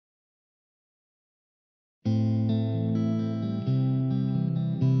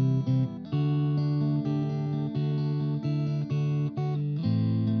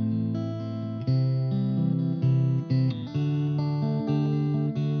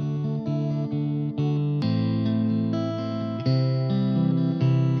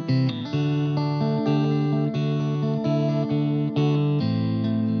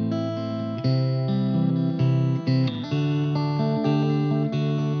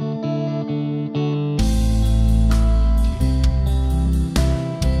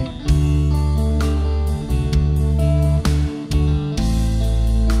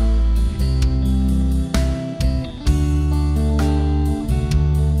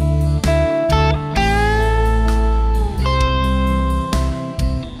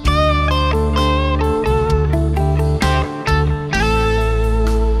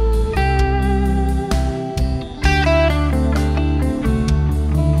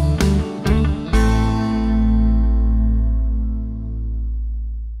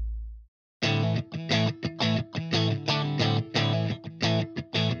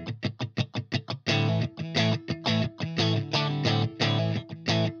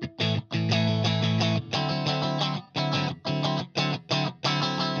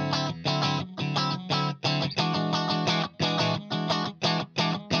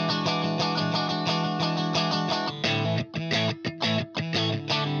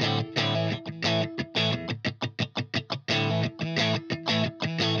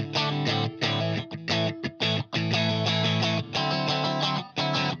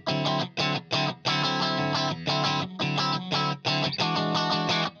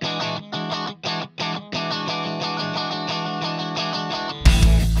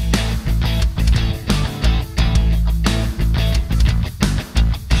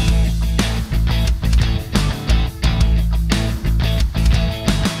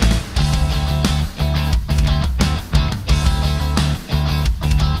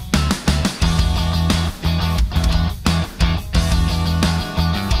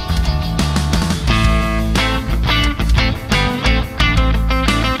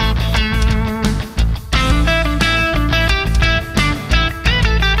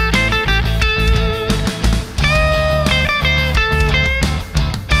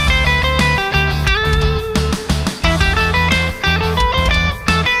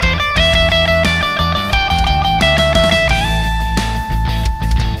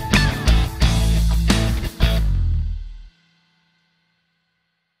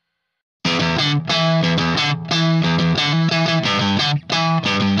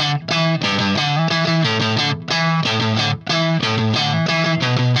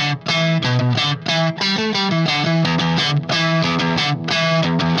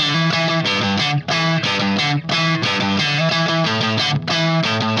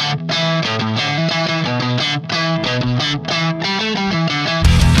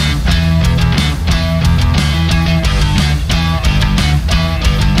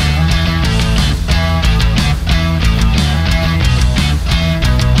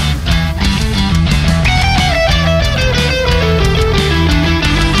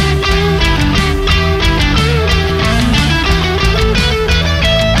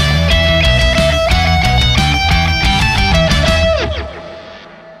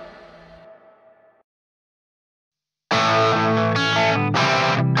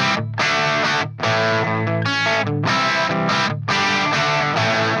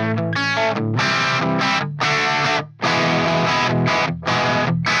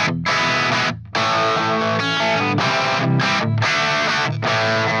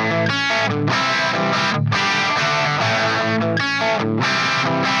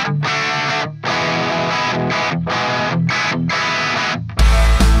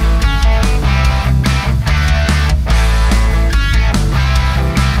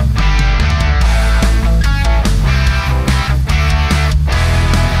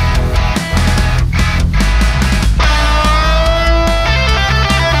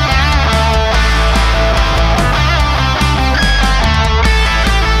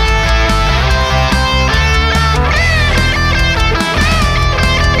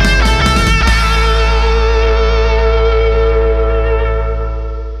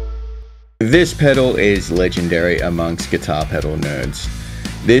This pedal is legendary amongst guitar pedal nerds.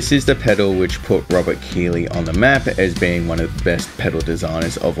 This is the pedal which put Robert Keeley on the map as being one of the best pedal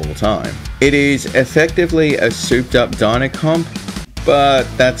designers of all time. It is effectively a souped up Dynacomp, but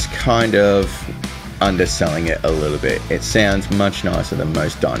that's kind of underselling it a little bit. It sounds much nicer than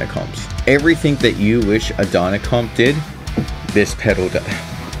most Dynacomps. Everything that you wish a Dynacomp did, this pedal does.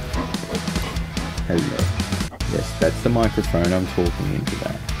 Hello. Yes, that's the microphone, I'm talking into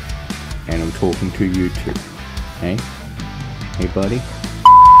that. And I'm talking to you too. Hey? Hey buddy?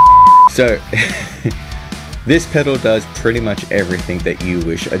 So, this pedal does pretty much everything that you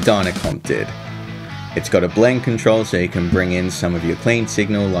wish a Dynacomp did. It's got a blend control so you can bring in some of your clean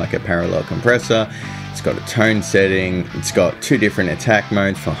signal like a parallel compressor. It's got a tone setting. It's got 2 different attack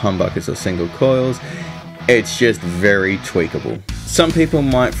modes for humbuckers or single coils. It's just very tweakable. Some people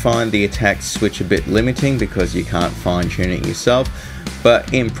might find the attack switch a bit limiting because you can't fine tune it yourself,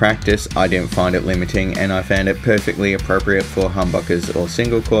 but in practice I didn't find it limiting and I found it perfectly appropriate for humbuckers or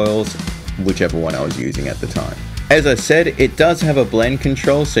single coils, whichever one I was using at the time. As I said, it does have a blend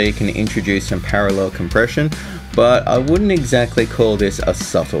control so you can introduce some parallel compression, but I wouldn't exactly call this a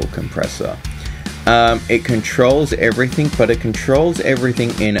subtle compressor. It controls everything, but it controls everything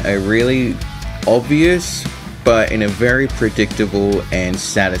in a really obvious but in a very predictable and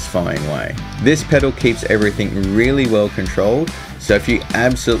satisfying way. This pedal keeps everything really well controlled, so if you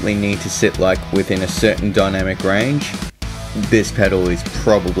absolutely need to sit like within a certain dynamic range, this pedal is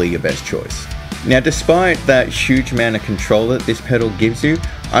probably your best choice. Now, despite that huge amount of control that this pedal gives you,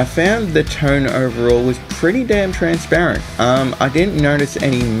 I found the tone overall was pretty damn transparent. I didn't notice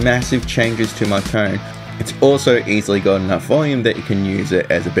any massive changes to my tone. It's also easily got enough volume that you can use it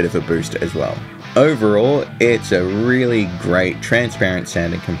as a bit of a boost as well. Overall, it's a really great transparent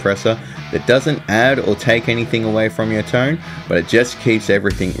sounding compressor that doesn't add or take anything away from your tone, but it just keeps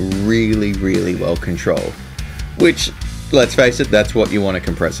everything really, really well controlled. Which, let's face it, that's what you want a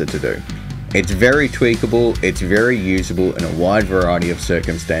compressor to do. It's very tweakable, it's very usable in a wide variety of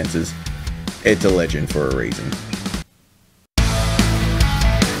circumstances. It's a legend for a reason.